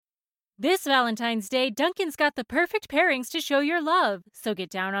This Valentine's Day, Dunkin's got the perfect pairings to show your love. So get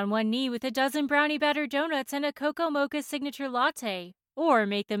down on one knee with a dozen brownie batter donuts and a cocoa mocha signature latte. Or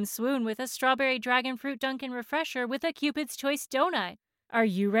make them swoon with a strawberry dragon fruit Dunkin' refresher with a Cupid's Choice donut. Are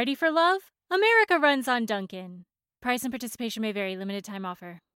you ready for love? America runs on Dunkin'. Price and participation may vary. Limited time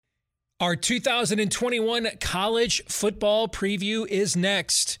offer. Our 2021 college football preview is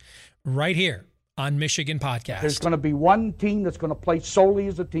next, right here on Michigan Podcast. There's going to be one team that's going to play solely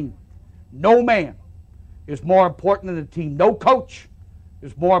as a team. No man is more important than the team. No coach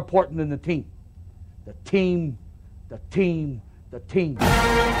is more important than the team. The team, the team, the team. Looks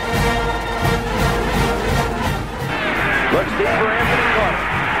deep for Anthony Carter.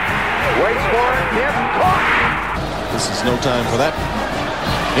 Waits for it. Hip. Caught. This is no time for that.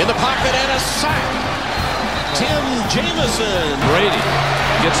 In the pocket and a sack. Tim Jamison. Brady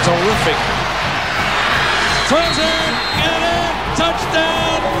gets terrific. Throws it. Get it. Touchdown.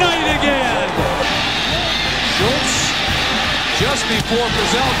 Knight again. Schultz just before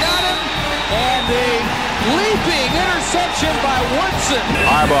Brazil got him. And a leaping interception by Woodson.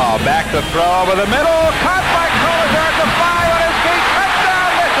 Harbaugh back to throw over the middle. Caught by Collier at the 5 on his feet. Touchdown,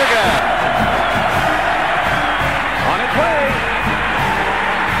 Michigan. On its way.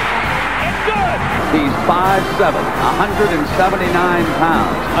 It's good. He's 5'7", 179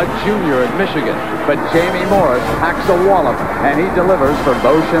 pounds, a junior at Michigan. But Jamie Morris packs a wallop, and he delivers for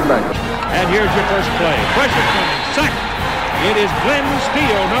Bo Schembechler. And here's your first play. Pressure coming. Sack. It is Glenn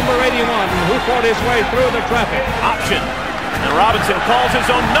Steele, number 81, who fought his way through the traffic. Option. And Robinson calls his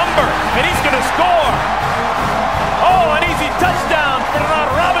own number, and he's going to score. Oh, an easy touchdown for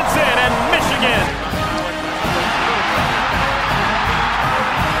Robinson and Michigan.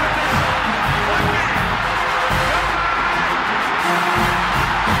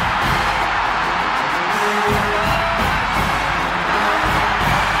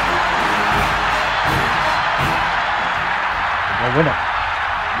 Win it.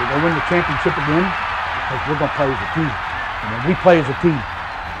 We're going to win the championship again because we're going to play as a team. And when we play as a team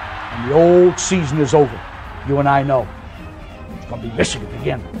and the old season is over, you and I know it's going to be Michigan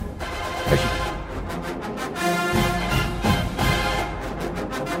again. Michigan.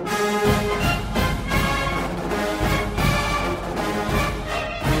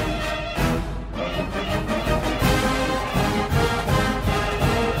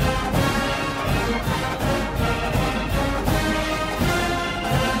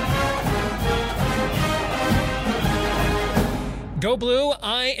 Go Blue,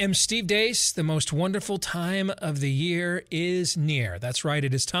 I am Steve Deace. The most wonderful time of the year is near. That's right,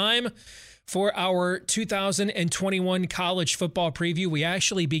 it is time for our 2021 college football preview. We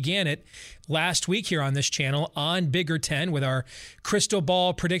actually began it last week here on this channel on Bigger 10 with our crystal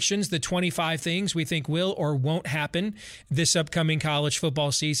ball predictions, the 25 things we think will or won't happen this upcoming college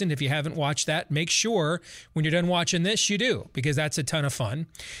football season. If you haven't watched that, make sure when you're done watching this, you do, because that's a ton of fun.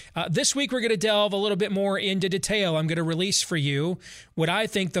 This week, we're going to delve a little bit more into detail. I'm going to release for you what I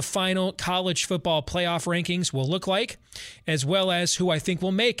think the final college football playoff rankings will look like, as well as who I think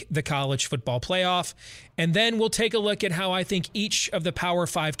will make the college football playoff. And then we'll take a look at how I think each of the Power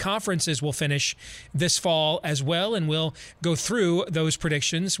 5 conferences will finish this fall as well. And we'll go through those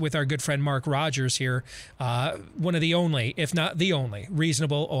predictions with our good friend Mark Rogers here, one of the only, if not the only,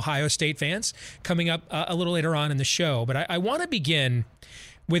 reasonable Ohio State fans, coming up a little later on in the show. But I want to begin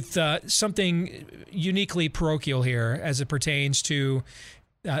with something uniquely parochial here as it pertains to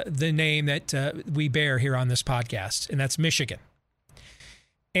the name that we bear here on this podcast, and that's Michigan.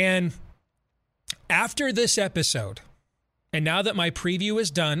 And after this episode, and now that my preview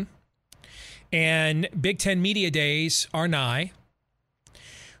is done and Big Ten Media Days are nigh,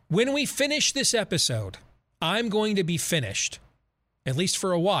 when we finish this episode, I'm going to be finished, at least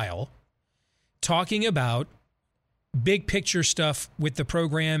for a while, talking about big picture stuff with the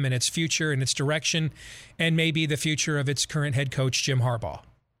program and its future and its direction, and maybe the future of its current head coach, Jim Harbaugh.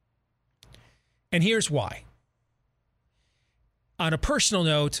 And here's why. On a personal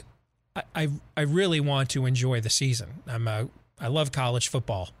note, I really want to enjoy the season. I love college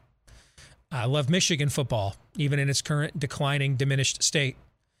football. I love Michigan football, even in its current declining, diminished state.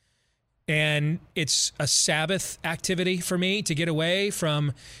 And it's a Sabbath activity for me to get away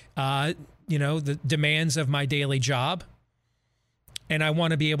from, the demands of my daily job. And I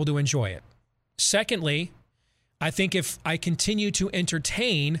want to be able to enjoy it. Secondly, I think if I continue to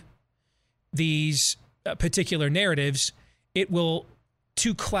entertain these particular narratives, it will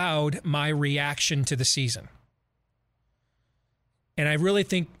to cloud my reaction to the season. And I really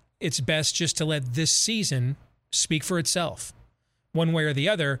think it's best just to let this season speak for itself, one way or the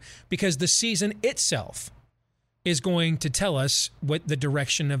other, because the season itself is going to tell us what the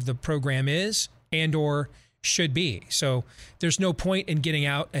direction of the program is and or should be. So there's no point in getting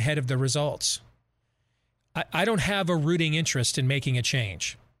out ahead of the results. I don't have a rooting interest in making a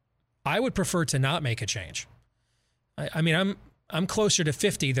change. I would prefer to not make a change. I mean, I'm closer to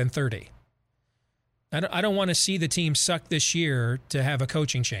 50 than 30. I don't want to see the team suck this year to have a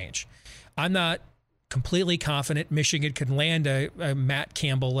coaching change. I'm not completely confident Michigan could land a Matt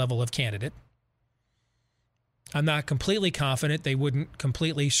Campbell level of candidate. I'm not completely confident they wouldn't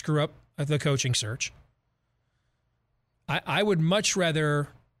completely screw up the coaching search. I would much rather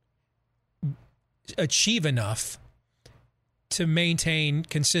achieve enough to maintain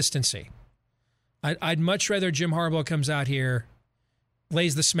consistency. I'd much rather Jim Harbaugh comes out here,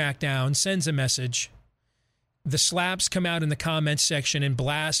 lays the smack down, sends a message. The slaps come out in the comments section and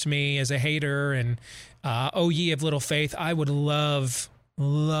blast me as a hater and, oh, ye of little faith. I would love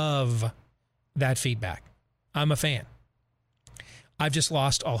that feedback. I'm a fan. I've just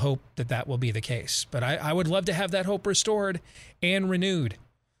lost all hope that will be the case. But I would love to have that hope restored and renewed.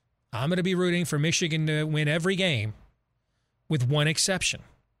 I'm going to be rooting for Michigan to win every game with one exception.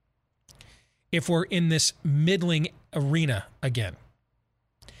 If we're in this middling arena again.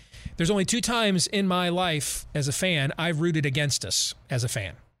 There's only 2 times in my life as a fan I've rooted against us as a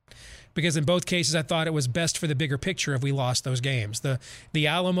fan. Because in both cases, I thought it was best for the bigger picture if we lost those games. The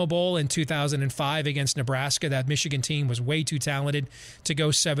Alamo Bowl in 2005 against Nebraska, that Michigan team was way too talented to go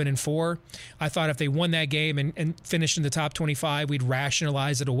 7-4. I thought if they won that game and finished in the top 25, we'd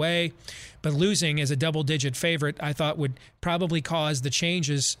rationalize it away. But losing as a double-digit favorite, I thought would probably cause the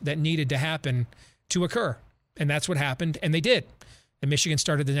changes that needed to happen to occur. And that's what happened, and they did. And Michigan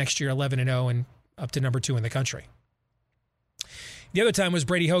started the next year 11-0 and up to number 2 in the country. The other time was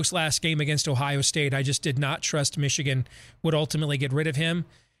Brady Hoke's last game against Ohio State. I just did not trust Michigan would ultimately get rid of him,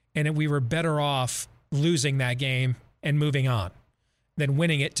 and we were better off losing that game and moving on than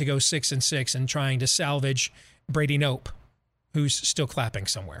winning it to go 6-6 and trying to salvage Brady Nope, who's still clapping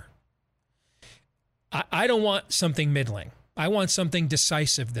somewhere. I don't want something middling. I want something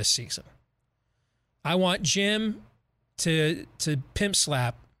decisive this season. I want Jim to pimp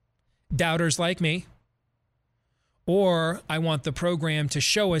slap doubters like me, or I want the program to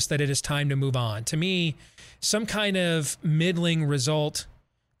show us that it is time to move on. To me, some kind of middling result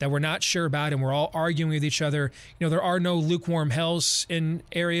that we're not sure about and we're all arguing with each other, there are no lukewarm hells in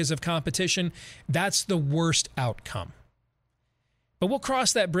areas of competition. That's the worst outcome. But we'll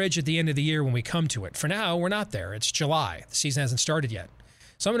cross that bridge at the end of the year when we come to it. For now, we're not there. It's July. The season hasn't started yet.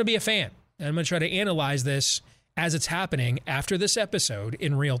 So I'm going to be a fan, and I'm going to try to analyze this as it's happening after this episode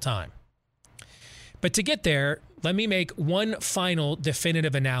in real time. But to get there, let me make one final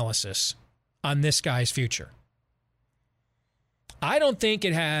definitive analysis on this guy's future. I don't think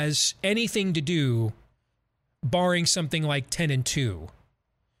it has anything to do, barring something like 10-2,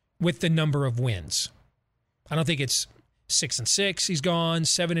 with the number of wins. I don't think it's 6-6, he's gone,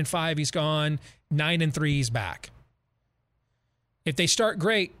 7-5, he's gone, 9-3, he's back. If they start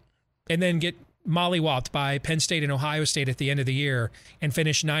great and then get mollywopped by Penn State and Ohio State at the end of the year and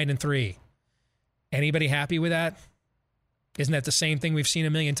finish 9-3, anybody happy with that? Isn't that the same thing we've seen a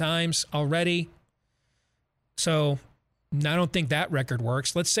million times already? So I don't think that record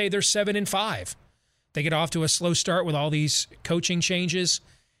works. Let's say they're 7-5. They get off to a slow start with all these coaching changes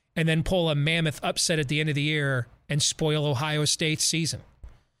and then pull a mammoth upset at the end of the year and spoil Ohio State's season.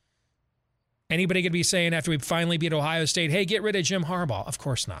 Anybody could be saying after we finally beat Ohio State, hey, get rid of Jim Harbaugh? Of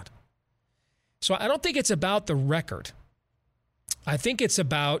course not. So I don't think it's about the record. I think it's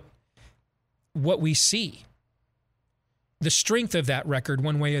about what we see, the strength of that record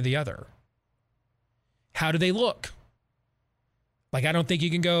one way or the other. How do they look? Like, I don't think you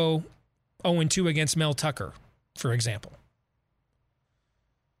can go 0-2 against Mel Tucker, for example.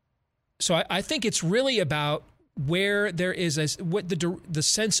 So I think it's really about where there is what the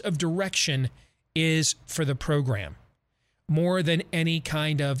sense of direction is for the program, more than any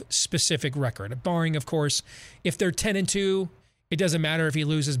kind of specific record. Barring, of course, if they're 10-2, it doesn't matter if he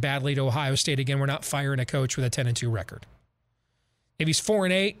loses badly to Ohio State again. We're not firing a coach with a 10-2 record. If he's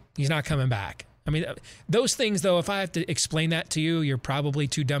 4-8, he's not coming back. I mean, those things, though, if I have to explain that to you, you're probably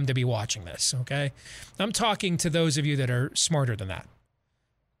too dumb to be watching this, okay? I'm talking to those of you that are smarter than that.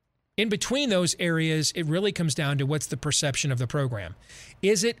 In between those areas, it really comes down to what's the perception of the program.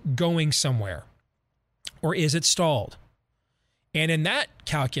 Is it going somewhere? Or is it stalled? And in that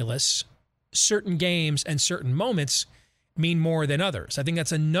calculus, certain games and certain moments mean more than others. I think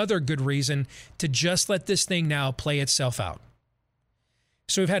that's another good reason to just let this thing now play itself out.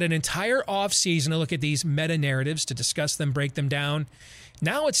 So we've had an entire offseason to look at these meta-narratives, to discuss them, break them down.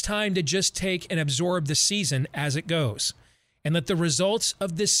 Now it's time to just take and absorb the season as it goes and let the results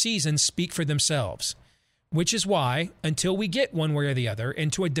of this season speak for themselves, which is why, until we get one way or the other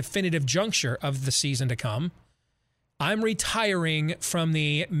into a definitive juncture of the season to come, I'm retiring from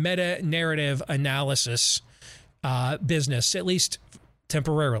the meta-narrative analysis business, at least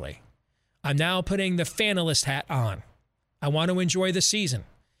temporarily. I'm now putting the fanalist hat on. I want to enjoy the season.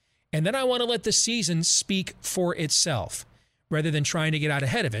 And then I want to let the season speak for itself, rather than trying to get out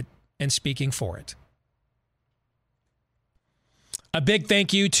ahead of it and speaking for it. A big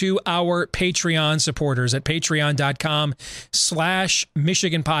thank you to our Patreon supporters at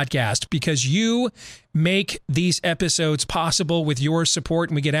patreon.com/Michigan Podcast, because you make these episodes possible with your support.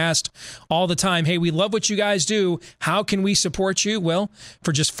 And we get asked all the time, hey, we love what you guys do. How can we support you? Well,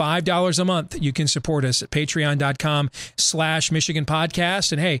 for just $5 a month, you can support us at patreon.com/Michigan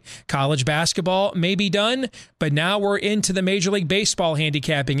Podcast. And hey, college basketball may be done, but now we're into the Major League Baseball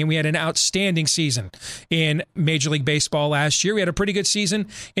handicapping, and we had an outstanding season in Major League Baseball last year. We had a pretty good season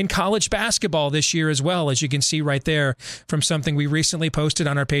in college basketball this year as well, as you can see right there from something we recently posted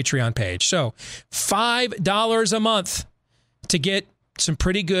on our Patreon page. So $5 a month to get some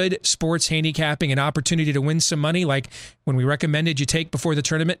pretty good sports handicapping, an opportunity to win some money, like when we recommended you take before the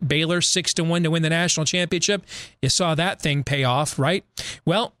tournament, Baylor 6-1 to win the national championship. You saw that thing pay off, right?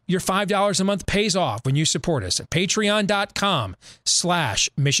 Well, your $5 a month pays off when you support us at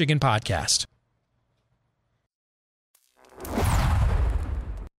patreon.com/Michigan Podcast.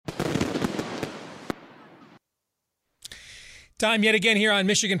 Time yet again here on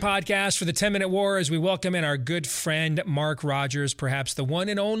Michigan Podcast for the 10-Minute War as we welcome in our good friend Mark Rogers, perhaps the one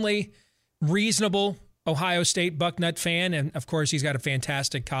and only reasonable Ohio State Bucknut fan. And, of course, he's got a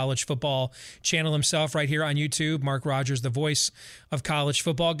fantastic college football channel himself right here on YouTube. Mark Rogers, the voice of college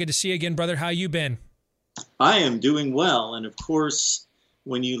football. Good to see you again, brother. How you been? I am doing well. And, of course,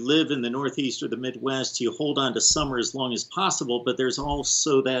 when you live in the Northeast or the Midwest, you hold on to summer as long as possible, but there's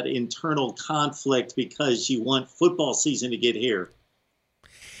also that internal conflict because you want football season to get here.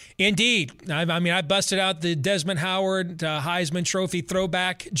 Indeed. I busted out the Desmond Howard Heisman Trophy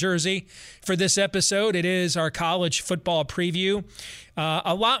throwback jersey for this episode. It is our college football preview.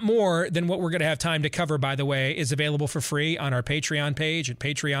 A lot more than what we're going to have time to cover, by the way, is available for free on our Patreon page at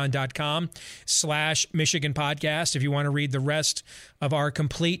patreon.com/Michigan Podcast. If you want to read the rest of our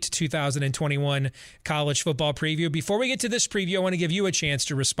complete 2021 college football preview. Before we get to this preview, I want to give you a chance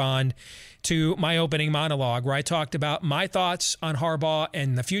to respond to my opening monologue where I talked about my thoughts on Harbaugh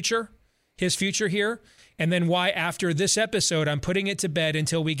and the future, his future here, and then why after this episode I'm putting it to bed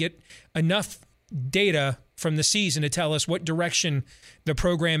until we get enough data from the season to tell us what direction the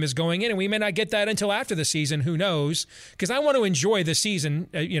program is going in. And we may not get that until after the season. Who knows? Because I want to enjoy the season,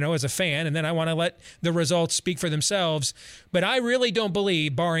 as a fan, and then I want to let the results speak for themselves. But I really don't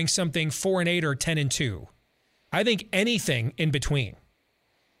believe, barring something 4-8 or 10-2, I think anything in between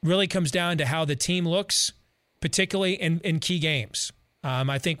really comes down to how the team looks, particularly in key games.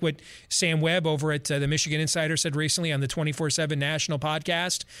 I think what Sam Webb over at the Michigan Insider said recently on the 24/7 national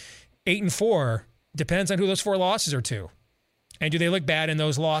podcast, 8-4 depends on who those 4 losses are to. And do they look bad in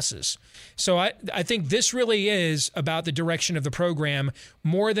those losses? So I think this really is about the direction of the program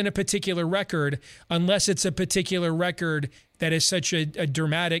more than a particular record, unless it's a particular record that is such a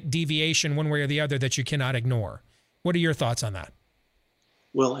dramatic deviation one way or the other that you cannot ignore. What are your thoughts on that?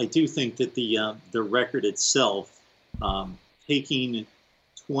 Well, I do think that the record itself, taking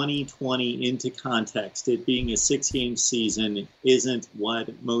 2020 into context, it being a 6-game season, isn't what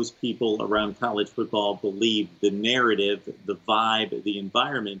most people around college football believe the narrative, the vibe, the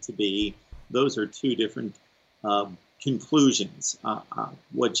environment to be. Those are two different conclusions.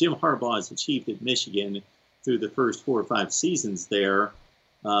 What Jim Harbaugh has achieved at Michigan through the first 4 or 5 seasons there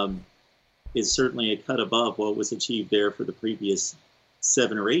is certainly a cut above what was achieved there for the previous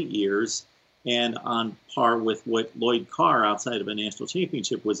 7 or 8 years, and on par with what Lloyd Carr, outside of a national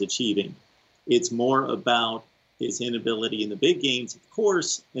championship, was achieving. It's more about his inability in the big games, of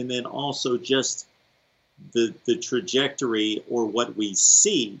course, and then also just the trajectory or what we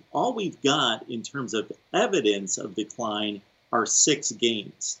see. All we've got in terms of evidence of decline are 6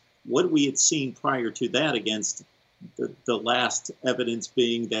 games. What we had seen prior to that, against the last evidence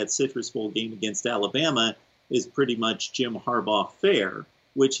being that Citrus Bowl game against Alabama, is pretty much Jim Harbaugh fare,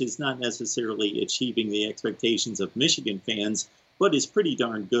 which is not necessarily achieving the expectations of Michigan fans, but is pretty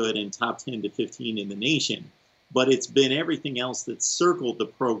darn good and top 10 to 15 in the nation. But it's been everything else that's circled the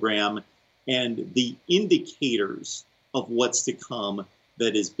program and the indicators of what's to come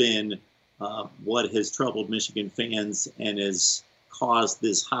that has been what has troubled Michigan fans and has caused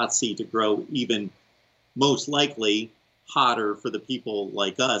this hot seat to grow even most likely hotter for the people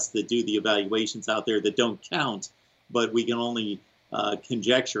like us that do the evaluations out there that don't count, but we can only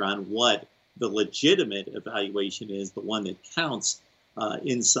conjecture on what the legitimate evaluation is, the one that counts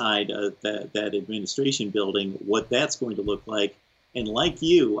inside that administration building, what that's going to look like. And like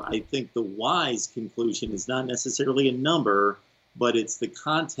you, I think the wise conclusion is not necessarily a number, but it's the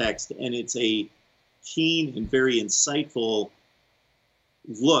context, and it's a keen and very insightful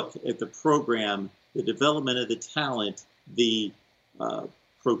look at the program, the development of the talent, the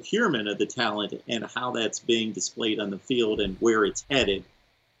procurement of the talent, and how that's being displayed on the field and where it's headed.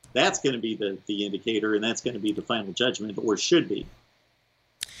 That's going to be the indicator, and that's going to be the final judgment, or should be.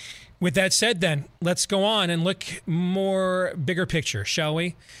 With that said, then, let's go on and look more bigger picture, shall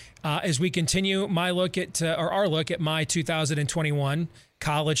we? As we continue our look at my 2021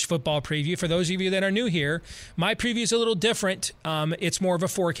 college football preview. For those of you that are new here, my preview is a little different. It's more of a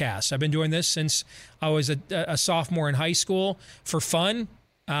forecast. I've been doing this since I was a sophomore in high school for fun.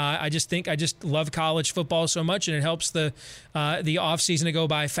 I just love college football so much, and it helps the offseason to go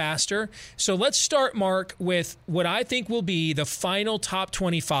by faster. So let's start, Mark, with what I think will be the final top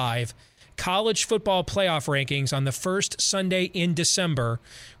 25 college football playoff rankings on the first Sunday in December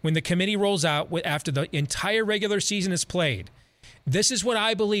when the committee rolls out after the entire regular season is played. This is what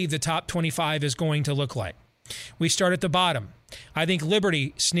I believe the top 25 is going to look like. We start at the bottom. I think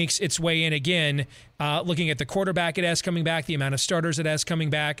Liberty sneaks its way in again, looking at the quarterback it has coming back, the amount of starters it has coming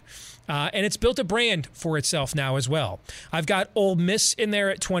back, and it's built a brand for itself now as well. I've got Ole Miss in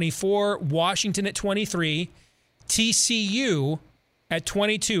there at 24, Washington at 23, TCU at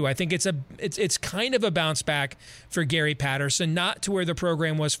 22. I think it's kind of a bounce back for Gary Patterson, not to where the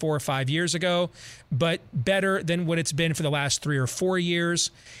program was 4 or 5 years ago, but better than what it's been for the last 3 or 4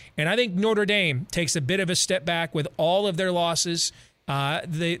 years. And I think Notre Dame takes a bit of a step back with all of their losses.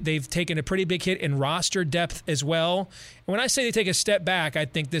 They've taken a pretty big hit in roster depth as well. And when I say they take a step back, I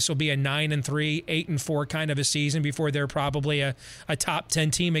think this will be a 9-3, 8-4 kind of a season before they're probably a top 10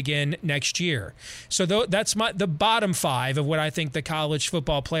 team again next year. So that's the bottom 5 of what I think the college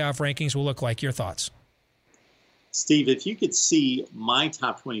football playoff rankings will look like. Your thoughts? Steve, if you could see my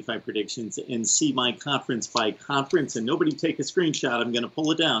top 25 predictions and see my conference by conference, and nobody take a screenshot, I'm going to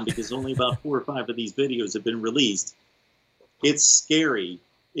pull it down because only about 4 or 5 of these videos have been released. It's scary.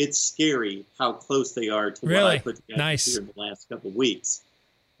 It's scary how close they are to what I put together here in the last couple of weeks.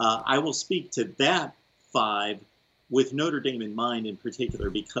 I will speak to that 5 with Notre Dame in mind in particular,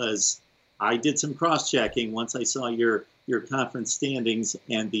 because I did some cross-checking once I saw your conference standings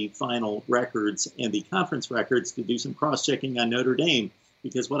and the final records and the conference records to do some cross-checking on Notre Dame.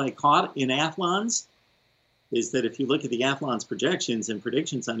 Because what I caught in Athlon's is that if you look at the Athlon's projections and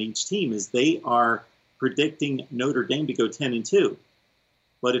predictions on each team, is they are predicting Notre Dame to go 10-2.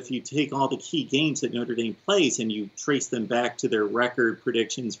 But if you take all the key games that Notre Dame plays and you trace them back to their record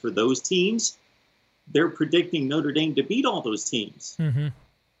predictions for those teams, they're predicting Notre Dame to beat all those teams. Mm-hmm.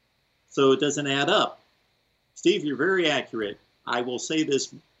 So it doesn't add up. Steve, you're very accurate. I will say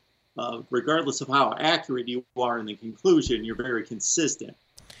this, regardless of how accurate you are in the conclusion, you're very consistent.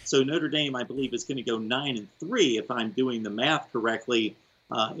 So Notre Dame, I believe, is going to go 9-3 if I'm doing the math correctly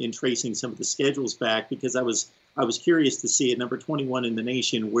in tracing some of the schedules back, because I was curious to see at number 21 in the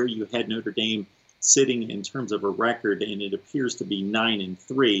nation where you had Notre Dame sitting in terms of a record, and it appears to be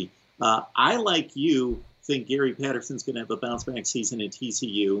 9-3. I, like you, think Gary Patterson's going to have a bounce-back season at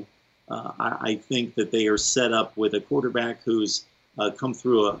TCU. I think that they are set up with a quarterback who's come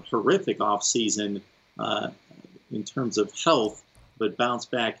through a horrific offseason in terms of health, but bounced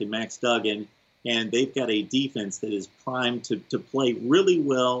back in Max Duggan. And they've got a defense that is primed to play really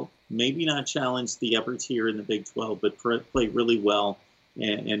well, maybe not challenge the upper tier in the Big 12, but play really well.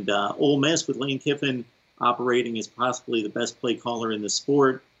 And Ole Miss, with Lane Kiffin operating as possibly the best play caller in the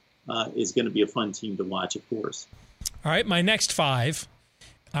sport, is going to be a fun team to watch, of course. All right, my next 5.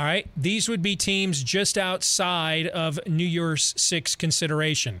 All right, these would be teams just outside of New Year's Six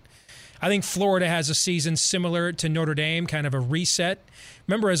consideration. I think Florida has a season similar to Notre Dame, kind of a reset.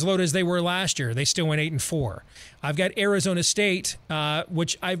 Remember, as low as they were last year, they still went 8-4. I've got Arizona State,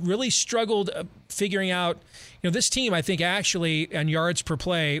 which I really struggled figuring out. This team, I think, actually, on yards per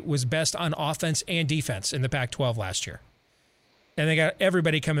play, was best on offense and defense in the Pac-12 last year. And they got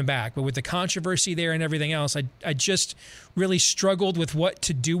everybody coming back. But with the controversy there and everything else, I just really struggled with what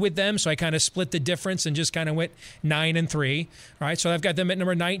to do with them. So I kind of split the difference and just kind of went 9-3. All right, so I've got them at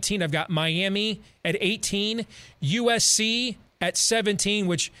number 19. I've got Miami at 18. USC at 17,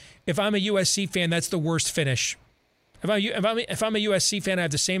 which if I'm a USC fan, that's the worst finish. If I'm a USC fan, I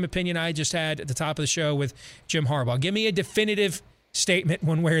have the same opinion I just had at the top of the show with Jim Harbaugh. Give me a definitive statement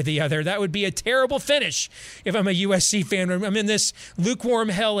one way or the other. That would be a terrible finish if I'm a USC fan. I'm in this lukewarm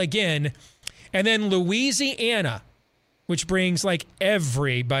hell again. And then Louisiana, which brings like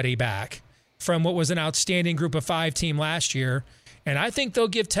everybody back from what was an outstanding Group of 5 team last year. And I think they'll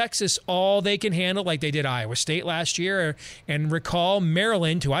give Texas all they can handle like they did Iowa State last year. And recall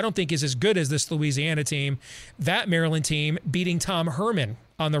Maryland, who I don't think is as good as this Louisiana team, that Maryland team beating Tom Herman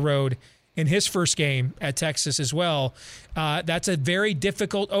on the road in his first game at Texas as well. That's a very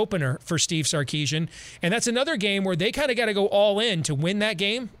difficult opener for Steve Sarkisian. And that's another game where they kind of got to go all in to win that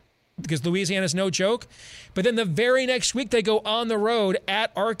game because Louisiana's no joke. But then the very next week they go on the road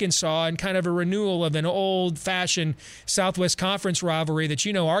at Arkansas in kind of a renewal of an old-fashioned Southwest Conference rivalry that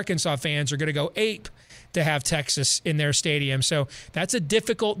Arkansas fans are going to go ape to have Texas in their stadium. So that's a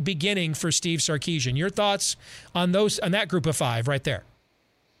difficult beginning for Steve Sarkisian. Your thoughts on that Group of 5 right there?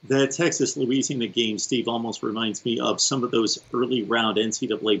 The Texas-Louisiana game, Steve, almost reminds me of some of those early round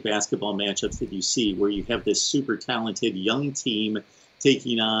NCAA basketball matchups that you see where you have this super talented young team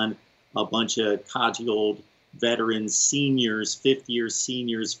taking on a bunch of codgy veterans, seniors, fifth-year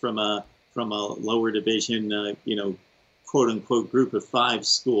seniors from a lower division, quote-unquote Group of 5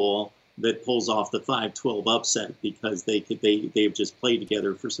 school that pulls off the 5-12 upset because they've just played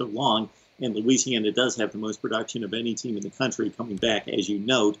together for so long. And Louisiana does have the most production of any team in the country coming back, as you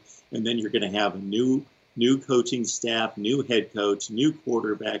note. And then you're going to have a new coaching staff, new head coach, new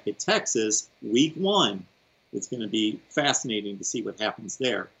quarterback at Texas, week 1. It's going to be fascinating to see what happens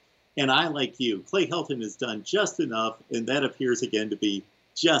there. And I, like you, Clay Helton has done just enough, and that appears again to be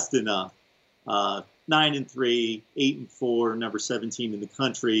just enough. 9-3, 8-4, number 17 in the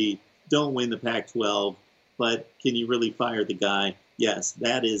country. Don't win the Pac-12, but can you really fire the guy? Yes,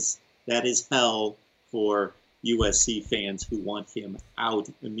 that is hell for USC fans who want him out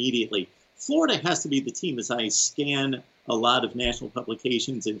immediately. Florida has to be the team, as I scan a lot of national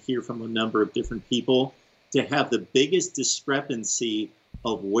publications and hear from a number of different people, to have the biggest discrepancy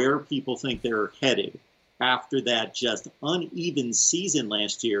of where people think they're headed after that just uneven season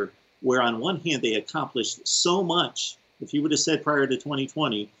last year, where on one hand they accomplished so much. If you would have said prior to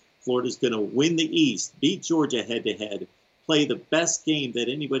 2020, Florida's going to win the East, beat Georgia head-to-head, play the best game that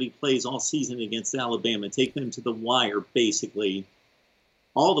anybody plays all season against Alabama, take them to the wire, basically.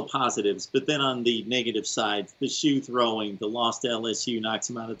 All the positives, but then on the negative side, the shoe throwing, the loss to LSU knocks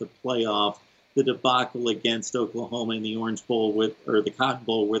them out of the playoff, the debacle against Oklahoma in the Orange Bowl or the Cotton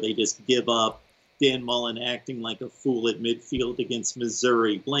Bowl where they just give up, Dan Mullen acting like a fool at midfield against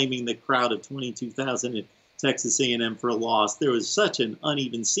Missouri, blaming the crowd of 22,000 at Texas A&M for a loss. There was such an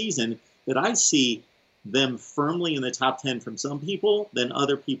uneven season that I see them firmly in the top 10 from some people, then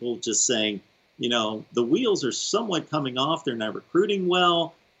other people just saying, the wheels are somewhat coming off. They're not recruiting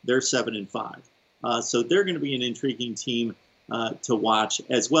well. They're 7-5. So they're going to be an intriguing team to watch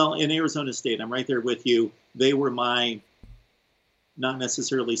as well. In Arizona State, I'm right there with you. They were my not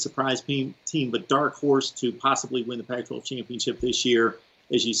necessarily surprise team, but dark horse to possibly win the Pac-12 championship this year.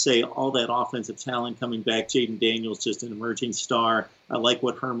 As you say, all that offensive talent coming back. Jaden Daniels, just an emerging star. I like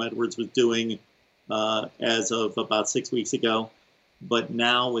what Herm Edwards was doing as of about 6 weeks ago. But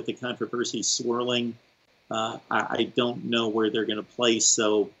now with the controversy swirling, I don't know where they're going to place.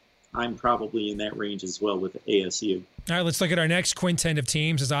 So I'm probably in that range as well with ASU. All right, let's look at our next quintet of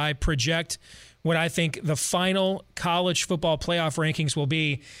teams as I project what I think the final college football playoff rankings will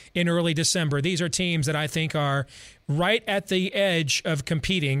be in early December. These are teams that I think are right at the edge of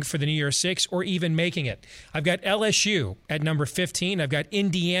competing for the New Year's Six or even making it. I've got LSU at number 15. I've got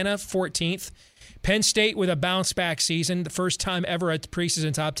Indiana 14th. Penn State with a bounce-back season, the first time ever a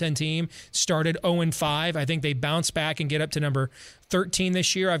preseason top 10 team, started 0-5. I think they bounce back and get up to number 13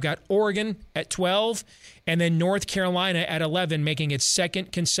 this year. I've got Oregon at 12, and then North Carolina at 11, making its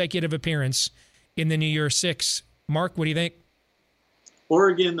second consecutive appearance in the New Year's Six. Mark, what do you think?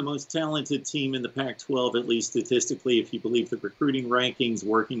 Oregon, the most talented team in the Pac-12, at least statistically, if you believe the recruiting rankings,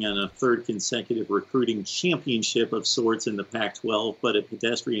 working on a third consecutive recruiting championship of sorts in the Pac-12, but a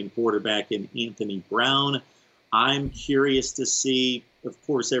pedestrian quarterback in Anthony Brown. I'm curious to see, of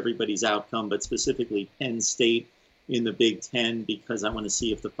course, everybody's outcome, but specifically Penn State in the Big Ten, because I want to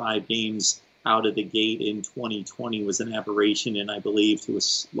see if the 5 games out of the gate in 2020 was an aberration, and I believe to a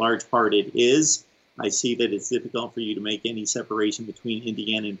large part it is. I see that it's difficult for you to make any separation between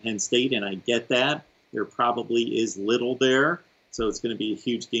Indiana and Penn State, and I get that. There probably is little there, so it's going to be a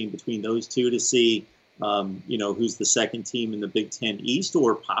huge game between those two to see, who's the second team in the Big Ten East,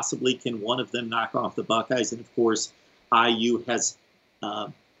 or possibly can one of them knock off the Buckeyes. And, of course, IU has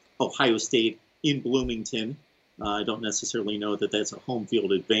Ohio State in Bloomington. I don't necessarily know that that's a home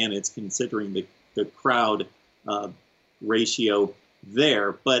field advantage considering the crowd ratio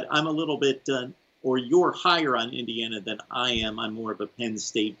there. But I'm a little bit, or you're higher on Indiana than I am. I'm more of a Penn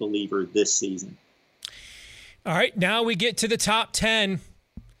State believer this season. All right, now we get to the top 10.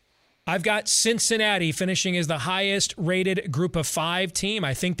 I've got Cincinnati finishing as the highest rated group of 5 team.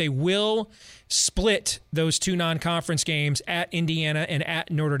 I think they will split those 2 non-conference games at Indiana and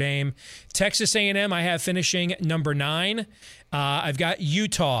at Notre Dame. Texas A&M I have finishing number 9. I've got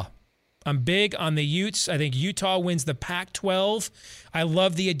Utah. I'm big on the Utes. I think Utah wins the Pac-12. I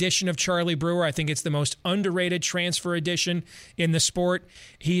love the addition of Charlie Brewer. I think it's the most underrated transfer addition in the sport.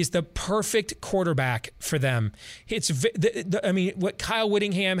 He's the perfect quarterback for them. What Kyle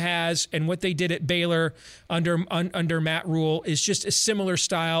Whittingham has and what they did at Baylor under Matt Rule is just a similar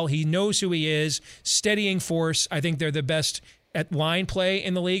style. He knows who he is, steadying force. I think they're the best at line play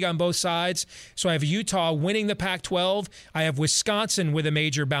in the league on both sides. So I have Utah winning the Pac-12. I have Wisconsin with a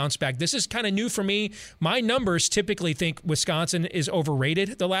major bounce back. This is kind of new for me. My numbers typically think Wisconsin is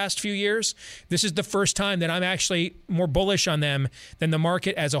overrated the last few years. This is the first time that I'm actually more bullish on them than the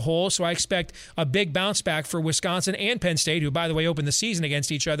market as a whole. So I expect a big bounce back for Wisconsin and Penn State, who, by the way, opened the season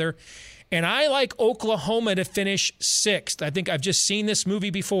against each other. And I like Oklahoma to finish 6th. I think I've just seen this movie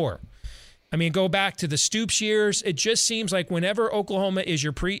before. I mean, go back to the Stoops years. It just seems like whenever Oklahoma is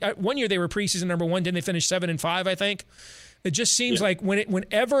your one year they were preseason number 1, didn't they finish 7-5? I think it just seems like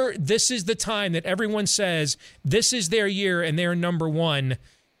whenever this is the time that everyone says this is their year and they're number 1,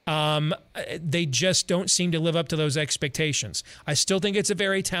 they just don't seem to live up to those expectations. I still think it's a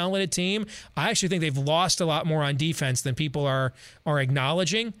very talented team. I actually think they've lost a lot more on defense than people are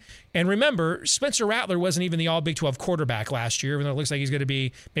acknowledging. And remember, Spencer Rattler wasn't even the all Big 12 quarterback last year, even though it looks like he's going to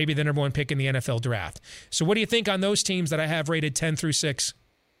be maybe the number 1 pick in the NFL draft. So what do you think on those teams that I have rated 10 through 6?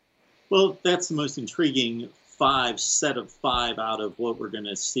 Well, that's the most intriguing set of 5 out of what we're going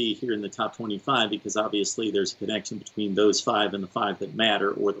to see here in the top 25, because obviously there's a connection between those 5 and the 5 that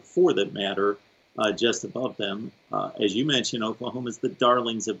matter, or the 4 that matter just above them. As you mentioned, Oklahoma's the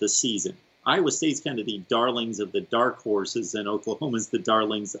darlings of the season. Iowa State's kind of the darlings of the dark horses, and Oklahoma's the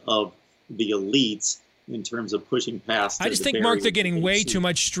darlings of the elites in terms of pushing past. I just think, Mark, they're getting way too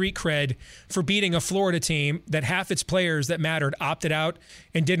much street cred for beating a Florida team that half its players that mattered opted out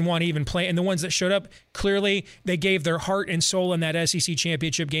and didn't want to even play. And the ones that showed up, clearly they gave their heart and soul in that SEC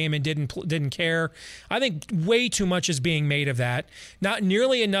championship game and didn't care. I think way too much is being made of that. Not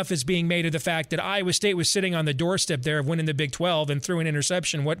nearly enough is being made of the fact that Iowa State was sitting on the doorstep there of winning the Big 12 and threw an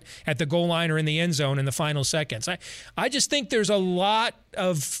interception at the goal line or in the end zone in the final seconds. I just think there's a lot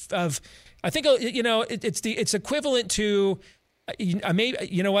of I think, it's equivalent to,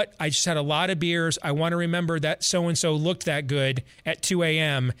 you know what, I just had a lot of beers. I want to remember that so-and-so looked that good at 2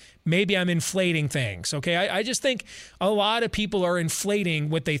 a.m. Maybe I'm inflating things, okay? I just think a lot of people are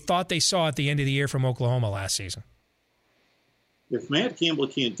inflating what they thought they saw at the end of the year from Oklahoma last season. If Matt Campbell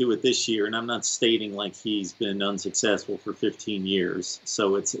can't do it this year, and I'm not stating like he's been unsuccessful for 15 years,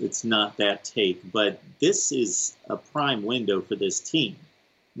 so it's not that take, but this is a prime window for this team.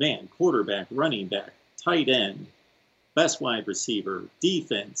 Man, quarterback, running back, tight end, best wide receiver,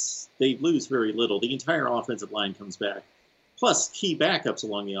 defense, they lose very little. The entire offensive line comes back, plus key backups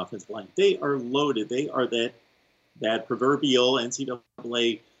along the offensive line. They are loaded. They are that proverbial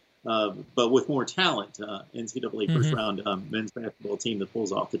NCAA, but with more talent, NCAA first-round men's basketball team that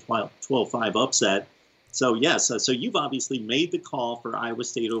pulls off the 12-5 upset. So, yes, so you've obviously made the call for Iowa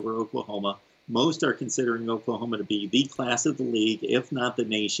State over Oklahoma. Most are considering Oklahoma to be the class of the league, if not the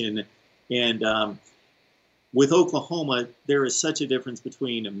nation. And with Oklahoma, there is such a difference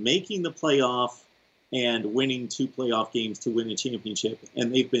between making the playoff and winning 2 playoff games to win a championship.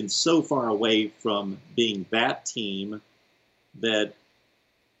 And they've been so far away from being that team that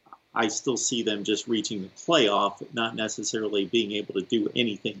I still see them just reaching the playoff, not necessarily being able to do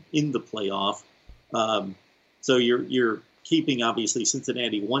anything in the playoff. So you're keeping, obviously,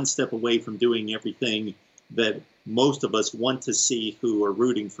 Cincinnati one step away from doing everything that most of us want to see who are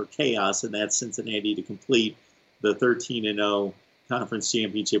rooting for chaos, and that's Cincinnati to complete the 13-0 conference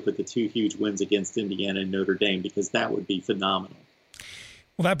championship with the 2 huge wins against Indiana and Notre Dame, because that would be phenomenal.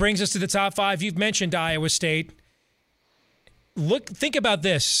 Well, that brings us to the top 5. You've mentioned Iowa State. Think about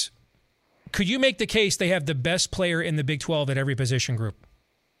this. Could you make the case they have the best player in the Big 12 at every position group?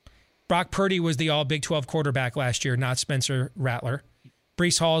 Brock Purdy was the all-Big 12 quarterback last year, not Spencer Rattler.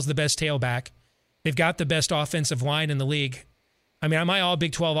 Breece Hall is the best tailback. They've got the best offensive line in the league. I mean, on my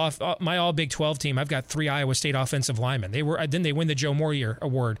all-Big 12 team, I've got 3 Iowa State offensive linemen. Didn't they win the Joe Moore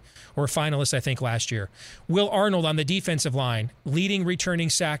Award, or finalist, I think, last year? Will Arnold on the defensive line, leading returning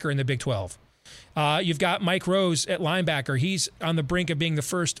sacker in the Big 12. You've got Mike Rose at linebacker. He's on the brink of being the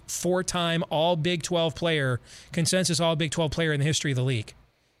first 4-time All Big 12 player, consensus All Big 12 player in the history of the league.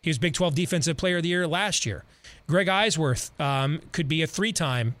 He was Big 12 Defensive Player of the Year last year. Greg Eisworth could be a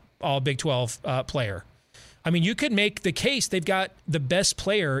 3-time All Big 12 player. I mean, you could make the case they've got the best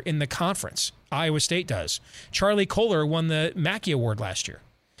player in the conference. Iowa State does. Charlie Kohler won the Mackey Award last year.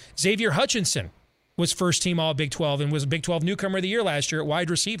 Xavier Hutchinson was first-team All Big 12 and was a Big 12 Newcomer of the Year last year at wide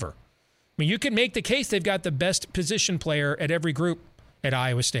receiver. I mean, you could make the case they've got the best position player at every group at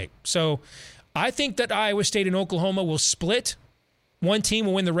Iowa State. So I think that Iowa State and Oklahoma will split. One team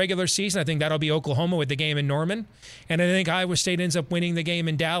will win the regular season. I think that'll be Oklahoma with the game in Norman. And I think Iowa State ends up winning the game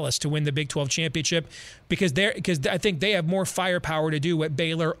in Dallas to win the Big 12 championship because I think they have more firepower to do what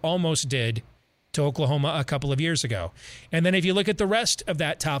Baylor almost did to Oklahoma a couple of years ago. And then if you look at the rest of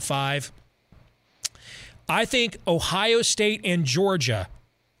that top 5, I think Ohio State and Georgia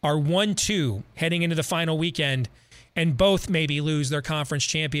are 1-2 heading into the final weekend, and both maybe lose their conference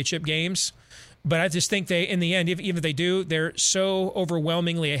championship games. But I just think they, in the end, even if they do, they're so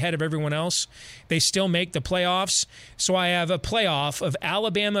overwhelmingly ahead of everyone else, they still make the playoffs. So I have a playoff of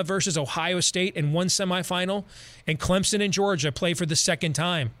Alabama versus Ohio State in one semifinal, and Clemson and Georgia play for the second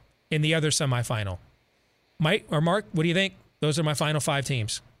time in the other semifinal. Mike or Mark, what do you think? Those are my final 5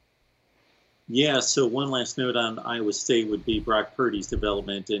 teams. Yeah, so one last note on Iowa State would be Brock Purdy's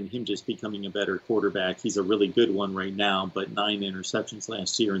development and him just becoming a better quarterback. He's a really good one right now, but 9 interceptions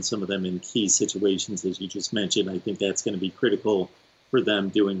last year, and some of them in key situations, as you just mentioned. I think that's going to be critical for them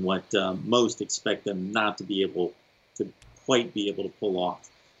doing what most expect them not to be able to quite be able to pull off.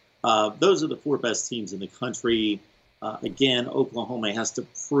 Those are the 4 best teams in the country. Again, Oklahoma has to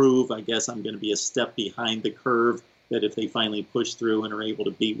prove, I guess I'm going to be a step behind the curve, that if they finally push through and are able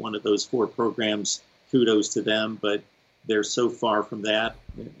to beat one of those 4 programs, kudos to them. But they're so far from that,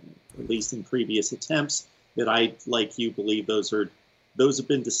 at least in previous attempts, that I, like you, believe those have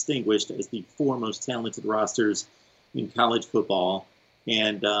been distinguished as the 4 most talented rosters in college football.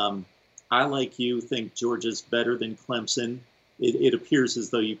 And I, like you, think Georgia's better than Clemson. It appears as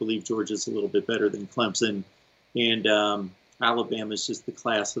though you believe Georgia's a little bit better than Clemson. And Alabama's just the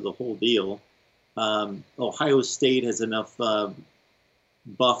class of the whole deal. Ohio State has enough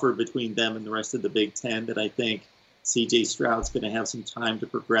buffer between them and the rest of the Big Ten that I think C.J. Stroud's going to have some time to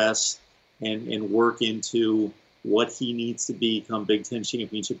progress and work into what he needs to be come Big Ten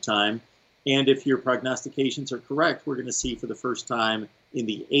championship time. And if your prognostications are correct, we're going to see for the first time in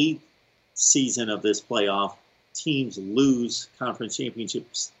the 8th season of this playoff, teams lose conference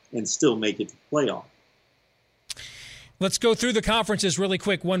championships and still make it to the playoff. Let's go through the conferences really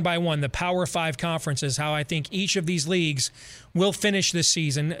quick, one by one. The Power 5 conferences, how I think each of these leagues will finish this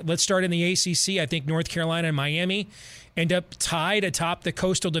season. Let's start in the ACC. I think North Carolina and Miami end up tied atop the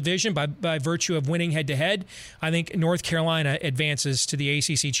Coastal Division by virtue of winning head-to-head. I think North Carolina advances to the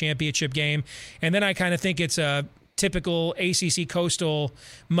ACC championship game. And then I kind of think it's a typical ACC Coastal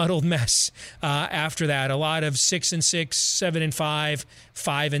muddled mess after that. A lot of 6-6, 7-5,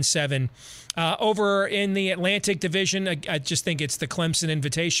 5-7. Over in the Atlantic Division, I just think it's the Clemson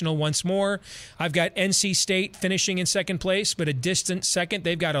Invitational once more. I've got NC State finishing in second place, but a distant second.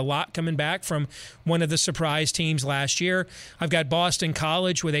 They've got a lot coming back from one of the surprise teams last year. I've got Boston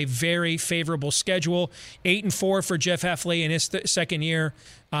College with a very favorable schedule. 8-4 for Jeff Heffley in his second year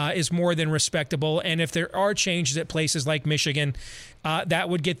is more than respectable. And if there are changes at places like Michigan, that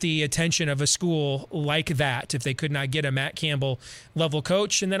would get the attention of a school like that if they could not get a Matt Campbell level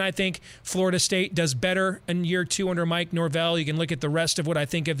coach. And then I think Florida State does better in year 2 under Mike Norvell. You can look at the rest of what I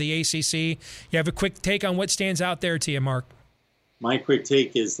think of the ACC. You have a quick take on what stands out there to you, Mark? My quick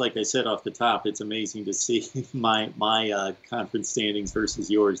take is, like I said off the top, it's amazing to see my conference standings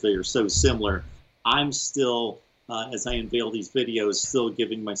versus yours. They are so similar. I'm still, as I unveil these videos, still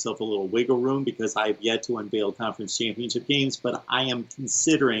giving myself a little wiggle room because I've yet to unveil conference championship games, but I am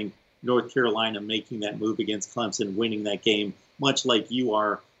considering North Carolina making that move against Clemson, winning that game, much like you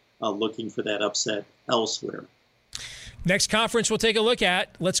are looking for that upset elsewhere. Next conference we'll take a look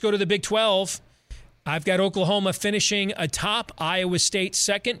at. Let's go to the Big 12. I've got Oklahoma finishing atop, Iowa State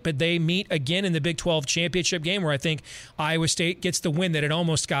second, but they meet again in the Big 12 championship game where I think Iowa State gets the win that it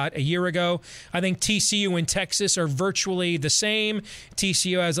almost got a year ago. I think TCU and Texas are virtually the same.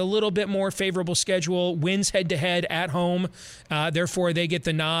 TCU has a little bit more favorable schedule, wins head-to-head at home. Therefore, they get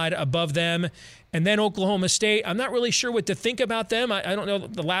the nod above them. And then Oklahoma State, I'm not really sure what to think about them. I don't know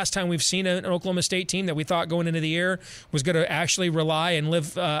the last time we've seen an Oklahoma State team that we thought going into the year was going to actually rely and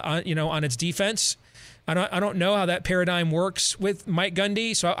live on its defense. I don't know how that paradigm works with Mike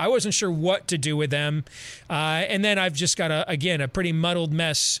Gundy, so I wasn't sure what to do with them. And then I've just got, a pretty muddled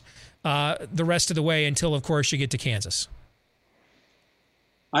mess the rest of the way until, of course, you get to Kansas.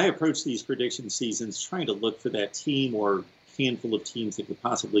 I approach these prediction seasons trying to look for that team or handful of teams that could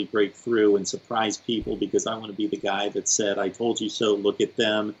possibly break through and surprise people, because I want to be the guy that said, I told you so, look at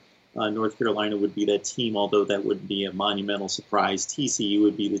them. North Carolina would be that team, although that wouldn't be a monumental surprise. TCU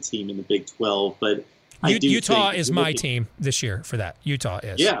would be the team in the Big 12. But Utah is my team this year for that. Utah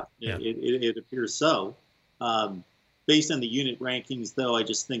is. Yeah. It appears so. Based on the unit rankings, though, I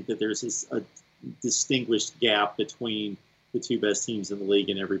just think that there's a distinguished gap between the two best teams in the league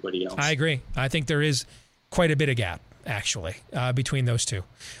and everybody else. I agree. I think there is quite a bit of gap, actually, between those two.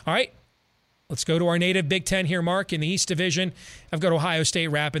 All right, let's go to our native Big Ten here, Mark. In the East Division, I've got Ohio State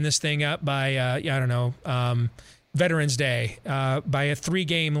wrapping this thing up by, Veterans Day by a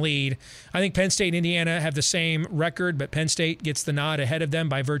 3-game lead. I think Penn State and Indiana have the same record, but Penn State gets the nod ahead of them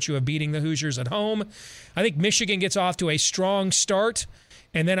by virtue of beating the Hoosiers at home. I think Michigan gets off to a strong start,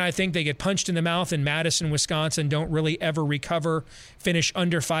 and then I think they get punched in the mouth in Madison, Wisconsin, don't really ever recover, finish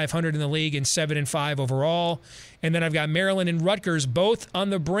under 500 in the league and 7-5 overall. And then I've got Maryland and Rutgers both on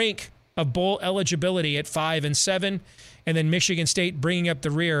the brink of bowl eligibility at 5-7. And then Michigan State bringing up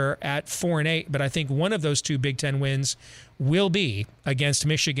the rear at 4-8. But I think one of those two Big Ten wins will be against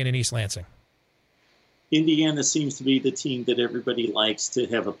Michigan and East Lansing. Indiana seems to be the team that everybody likes to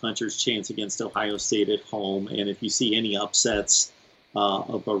have a puncher's chance against Ohio State at home. And if you see any upsets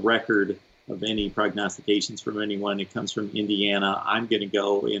of a record of any prognostications from anyone, it comes from Indiana. I'm going to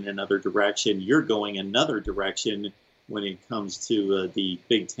go in another direction. You're going another direction when it comes to the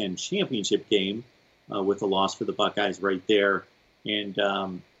Big Ten championship game with a loss for the Buckeyes right there. And,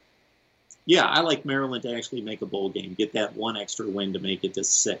 I like Maryland to actually make a bowl game, get that one extra win to make it to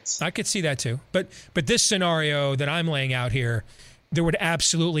 6. I could see that too. But this scenario that I'm laying out here, there would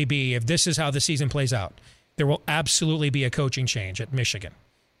absolutely be, if this is how the season plays out, there will absolutely be a coaching change at Michigan.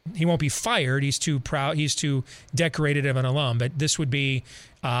 He won't be fired. He's too proud. He's too decorated of an alum. But this would be,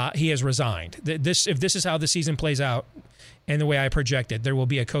 he has resigned. If this is how the season plays out and the way I projected, there will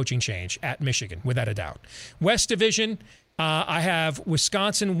be a coaching change at Michigan, without a doubt. West Division, I have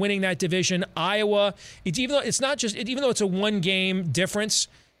Wisconsin winning that division. Iowa, even though it's a 1-game difference,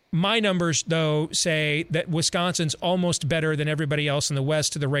 my numbers, though, say that Wisconsin's almost better than everybody else in the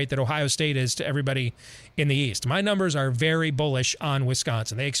West to the rate that Ohio State is to everybody in the East. My numbers are very bullish on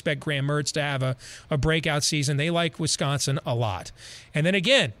Wisconsin. They expect Graham Mertz to have a breakout season. They like Wisconsin a lot. And then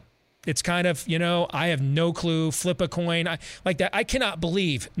again, it's kind of, I have no clue. Flip a coin. I cannot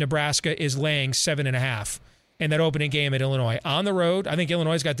believe Nebraska is laying 7.5 in that opening game at Illinois. On the road, I think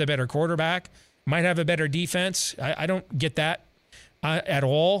Illinois' got the better quarterback, might have a better defense. I don't get that at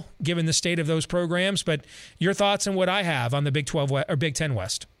all, given the state of those programs. But your thoughts on what I have on the Big 12 or Big 10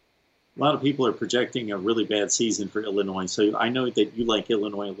 West? A lot of people are projecting a really bad season for Illinois. So I know that you like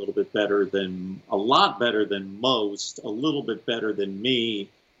Illinois a lot better than most, a little bit better than me.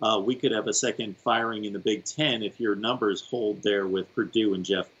 We could have a second firing in the Big 10 if your numbers hold there with Purdue and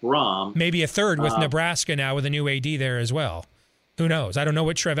Jeff Brom. Maybe a third with Nebraska now with a new AD there as well. Who knows? I don't know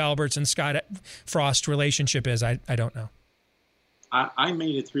what Trev Alberts and Scott Frost relationship is. I don't know. I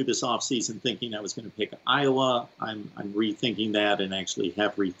made it through this offseason thinking I was going to pick Iowa. I'm rethinking that and actually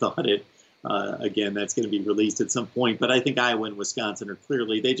have rethought it. Again, that's going to be released at some point. But I think Iowa and Wisconsin are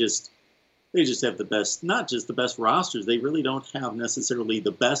clearly, they just have the best, not just the best rosters. They really don't have necessarily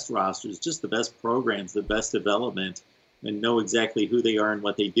the best rosters, just the best programs, the best development, and know exactly who they are and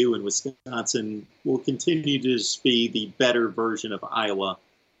what they do. And Wisconsin will continue to just be the better version of Iowa.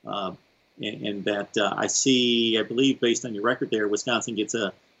 And that I believe, based on your record there, Wisconsin gets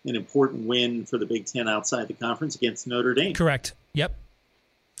an important win for the Big Ten outside the conference against Notre Dame. Correct. Yep.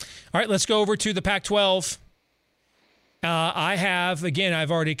 All right, let's go over to the Pac-12. I have, again,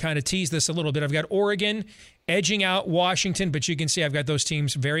 I've already kind of teased this a little bit. I've got Oregon edging out Washington, but you can see I've got those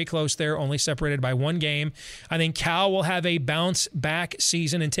teams very close there, only separated by 1 game. I think Cal will have a bounce-back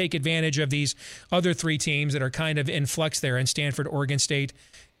season and take advantage of these other 3 teams that are kind of in flux there in Stanford, Oregon State,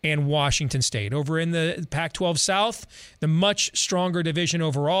 and Washington State. Over in the Pac-12 South, the much stronger division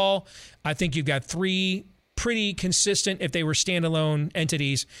overall, I think you've got 3 pretty consistent, if they were standalone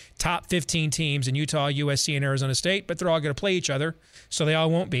entities, top 15 teams in Utah, USC, and Arizona State, but they're all going to play each other, so they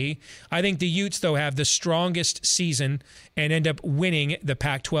all won't be. I think the Utes, though, have the strongest season and end up winning the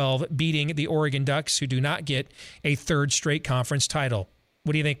Pac-12, beating the Oregon Ducks, who do not get a 3rd straight conference title.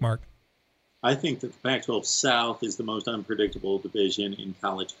 What do you think, Mark? I think that the Pac-12 South is the most unpredictable division in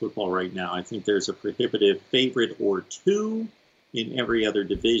college football right now. I think there's a prohibitive favorite or 2 in every other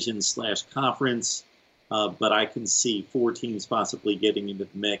division/conference, but I can see 4 teams possibly getting into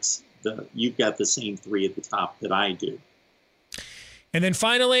the mix. You've got the same 3 at the top that I do. And then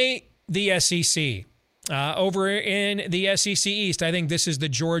finally, the SEC. Over in the SEC East, I think this is the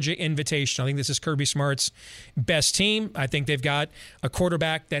Georgia Invitational. I think this is Kirby Smart's best team. I think they've got a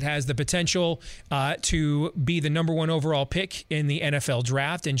quarterback that has the potential to be the number one overall pick in the NFL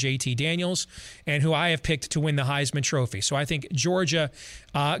draft in JT Daniels, and who I have picked to win the Heisman Trophy. So I think Georgia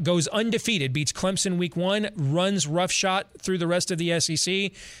goes undefeated, beats Clemson week 1, runs roughshod through the rest of the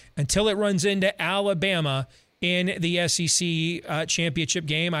SEC until it runs into Alabama in the SEC championship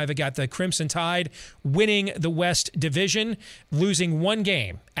game. I've got the Crimson Tide winning the West Division, losing one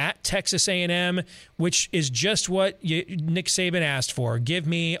game at Texas A&M, which is just what Nick Saban asked for. Give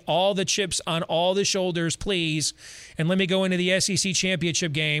me all the chips on all the shoulders, please, and let me go into the SEC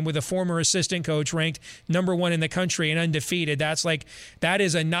championship game with a former assistant coach ranked number 1 in the country and undefeated. That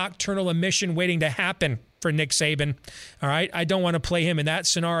is a nocturnal emission waiting to happen for Nick Saban. All right, I don't want to play him in that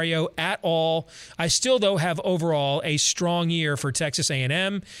scenario at all. I still, though, have overall a strong year for Texas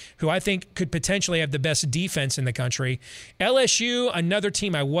A&M, who I think could potentially have the best defense in the country. LSU, another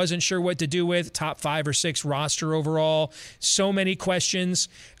team I wasn't sure what to do with, top 5 or 6 roster overall. So many questions.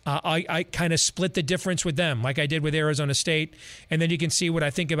 I kind of split the difference with them like I did with Arizona State. And then you can see what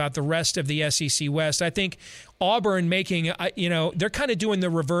I think about the rest of the SEC West. I think Auburn they're kind of doing the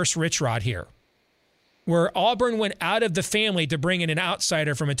reverse Rich Rod here, where Auburn went out of the family to bring in an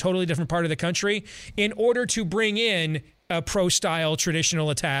outsider from a totally different part of the country in order to bring in a pro-style traditional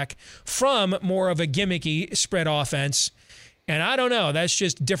attack from more of a gimmicky spread offense. And I don't know, that's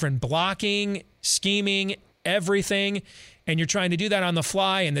just different blocking, scheming, everything. And you're trying to do that on the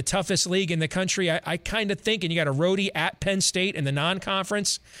fly in the toughest league in the country. I kind of think, and you got a roadie at Penn State in the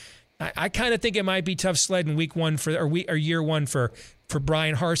non-conference, I kind of think it might be tough sledding week 1 or year 1 for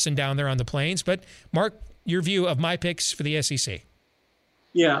Brian Harsin down there on the Plains. But, Mark, your view of my picks for the SEC.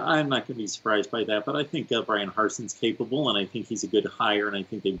 Yeah, I'm not going to be surprised by that, but I think Brian Harsin's capable, and I think he's a good hire, and I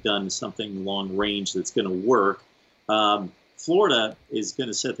think they've done something long range that's going to work. Florida is going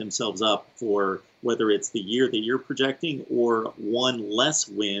to set themselves up for whether it's the year that you're projecting or one less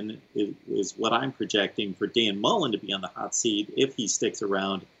win is what I'm projecting for Dan Mullen to be on the hot seat if he sticks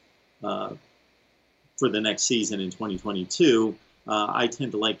around for the next season in 2022. I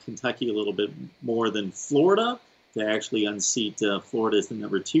tend to like Kentucky a little bit more than Florida to actually unseat Florida as the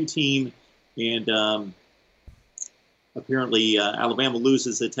number 2 team. And apparently Alabama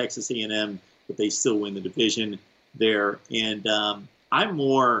loses at Texas A&M, but they still win the division there. And I'm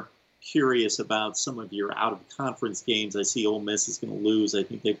more curious about some of your out-of-conference games. I see Ole Miss is going to lose. I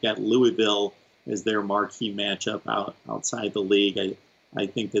think they've got Louisville as their marquee matchup outside the league. I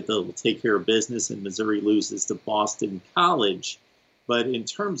think that they'll take care of business, and Missouri loses to Boston College. But in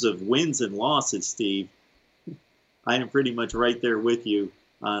terms of wins and losses, Steve, I am pretty much right there with you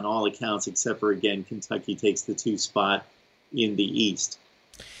on all accounts, except for, again, Kentucky takes the 2 spot in the East.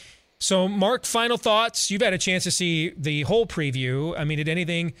 So, Mark, final thoughts. You've had a chance to see the whole preview. I mean, did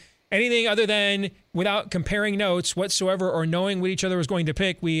anything other than, without comparing notes whatsoever or knowing what each other was going to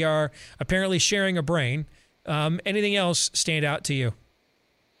pick, we are apparently sharing a brain. Anything else stand out to you?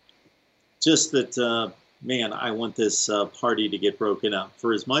 Just that, man, I want this party to get broken up.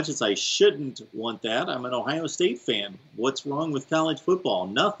 For as much as I shouldn't want that, I'm an Ohio State fan. What's wrong with college football?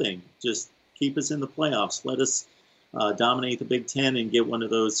 Nothing. Just keep us in the playoffs. Let us dominate the Big Ten and get one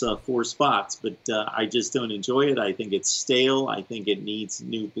of those 4 spots. But I just don't enjoy it. I think it's stale. I think it needs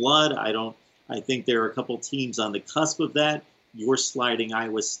new blood. I think there are a couple teams on the cusp of that. You're sliding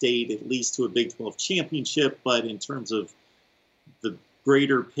Iowa State at least to a Big 12 championship, but in terms of the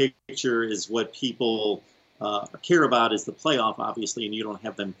greater picture is what people care about is the playoff, obviously, and you don't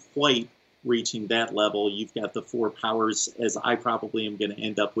have them quite reaching that level. You've got the 4 powers, as I probably am going to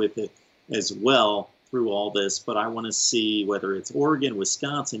end up with it as well through all this. But I want to see whether it's Oregon,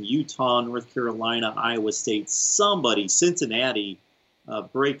 Wisconsin, Utah, North Carolina, Iowa State, somebody, Cincinnati,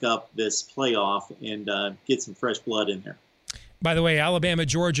 break up this playoff and get some fresh blood in there. By the way, Alabama,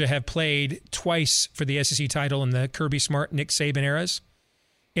 Georgia have played twice for the SEC title in the Kirby Smart, Nick Saban eras.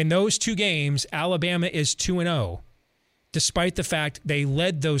 In those 2 games, Alabama is 2-0, despite the fact they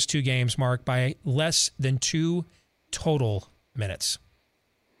led those 2 games, Mark, by less than 2 total minutes.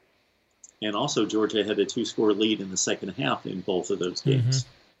 And also, Georgia had a 2-score lead in the second half in both of those games.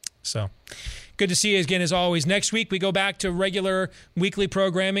 Mm-hmm. So, good to see you again, as always. Next week, we go back to regular weekly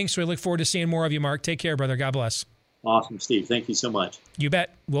programming, so we look forward to seeing more of you, Mark. Take care, brother. God bless. Awesome, Steve. Thank you so much. You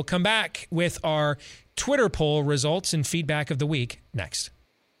bet. We'll come back with our Twitter poll results and feedback of the week next.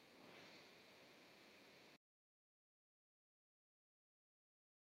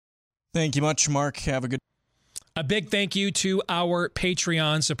 Thank you much, Mark. Have a good A big thank you to our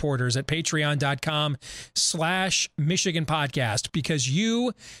Patreon supporters at patreon.com/Michigan Podcast, because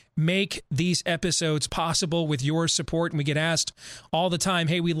you make these episodes possible with your support. And we get asked all the time,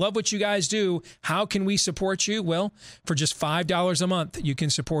 hey, we love what you guys do. How can we support you? Well, for just $5 a month, you can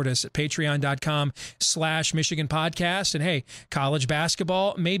support us at patreon.com/Michigan Podcast. And hey, college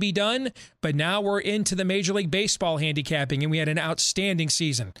basketball may be done, but now we're into the Major League Baseball handicapping, and we had an outstanding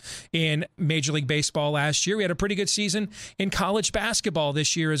season in Major League Baseball last year. We had a pretty good season in college basketball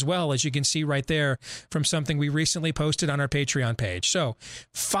this year as well, as you can see right there from something we recently posted on our Patreon page. So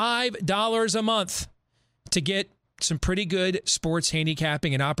 $5 a month to get some pretty good sports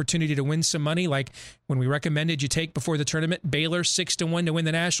handicapping, an opportunity to win some money, like when we recommended you take before the tournament, Baylor 6-1 to win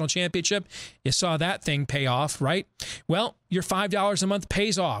the national championship. You saw that thing pay off, right? Well, your $5 a month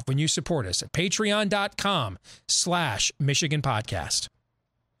pays off when you support us at patreon.com/Michigan Podcast.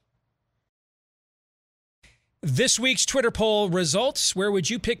 This week's Twitter poll results: where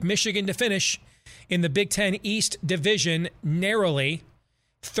would you pick Michigan to finish in the Big Ten East Division? Narrowly,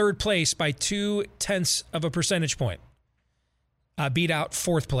 third place by 0.2 of a percentage point. Beat out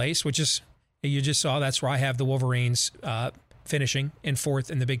fourth place, which is, you just saw, that's where I have the Wolverines finishing in fourth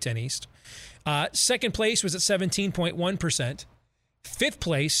in the Big Ten East. Second place was at 17.1%. Fifth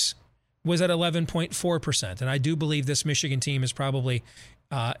place was at 11.4%. And I do believe this Michigan team is probably,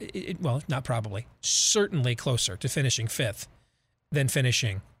 not probably, certainly closer to finishing fifth than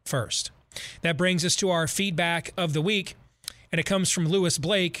finishing first. That brings us to our feedback of the week. And it comes from Lewis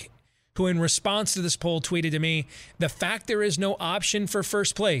Blake, who in response to this poll tweeted to me, the fact there is no option for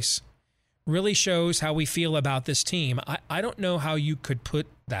first place really shows how we feel about this team. I don't know how you could put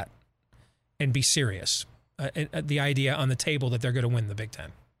that and be serious. The idea on the table that they're going to win the Big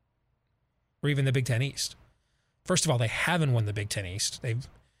Ten or even the Big Ten East. First of all, they haven't won the Big Ten East.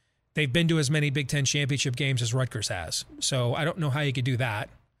 They've been to as many Big Ten championship games as Rutgers has. So I don't know how you could do that.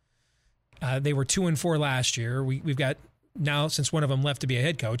 They were 2-4 last year. We've got, now, since one of them left to be a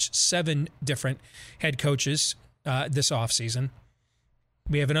head coach, 7 different head coaches this offseason.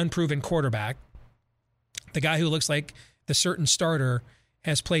 We have an unproven quarterback. The guy who looks like the certain starter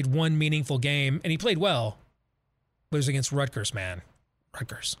has played one meaningful game, and he played well, but it was against Rutgers, man.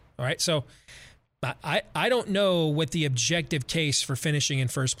 Rutgers. All right, so I don't know what the objective case for finishing in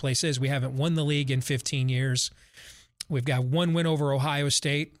first place is. We haven't won the league in 15 years. We've got one win over Ohio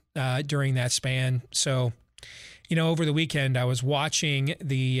State during that span. So, over the weekend, I was watching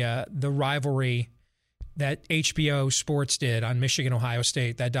the rivalry that HBO Sports did on Michigan, Ohio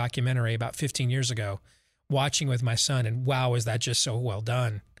State, that documentary about 15 years ago, watching with my son, and wow, is that just so well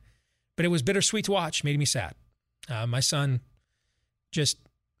done. But it was bittersweet to watch, made me sad. My son just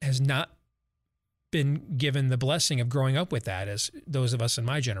has not been given the blessing of growing up with that as those of us in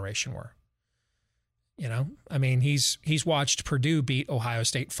my generation were. He's watched Purdue beat Ohio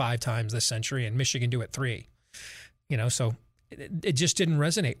State 5 times this century and Michigan do it 3. So it just didn't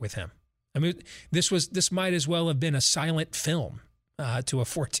resonate with him. I mean, this might as well have been a silent film to a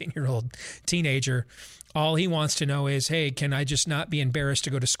 14-year-old teenager. All he wants to know is, hey, can I just not be embarrassed to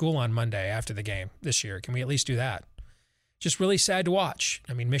go to school on Monday after the game this year? Can we at least do that? Just really sad to watch.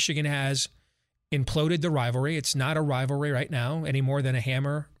 I mean, Michigan has imploded the rivalry. It's not a rivalry right now any more than a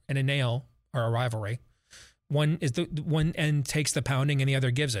hammer and a nail are a rivalry. One end takes the pounding and the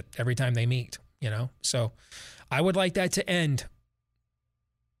other gives it every time they meet, So I would like that to end,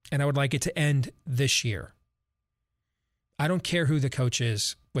 and I would like it to end this year. I don't care who the coach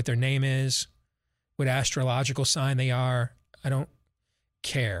is, what their name is, what astrological sign they are. I don't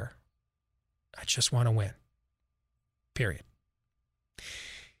care. I just want to win. Period.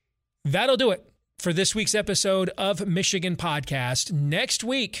 That'll do it for this week's episode of Michigan Podcast. Next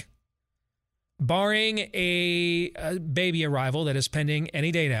week, barring a baby arrival that is pending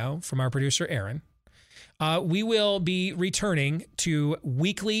any day now from our producer, Aaron, we will be returning to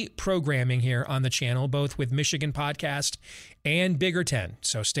weekly programming here on the channel, both with Michigan Podcast and Bigger Ten.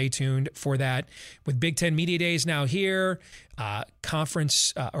 So stay tuned for that. With Big Ten Media Days now here,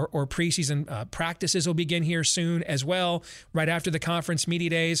 conference or preseason practices will begin here soon as well, right after the conference media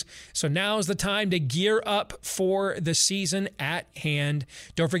days. So now's the time to gear up for the season at hand.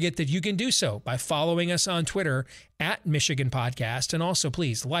 Don't forget that you can do so by following us on Twitter at Michigan Podcast. And also,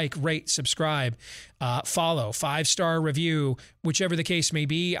 please like, rate, subscribe, follow, 5-star review, whichever the case may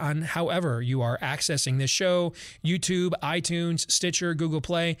be on however you are accessing this show, YouTube, iTunes, Stitcher, Google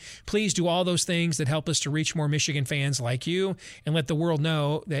Play. Please do all those things that help us to reach more Michigan fans like you and let the world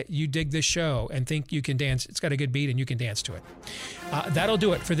know that you dig this show and think you can dance. It's got a good beat and you can dance to it. That'll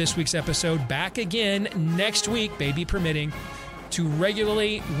do it for this week's episode. Back again next week, baby permitting. to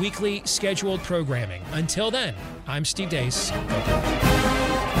regularly weekly scheduled programming. Until then, I'm Steve Deace. Go Blue.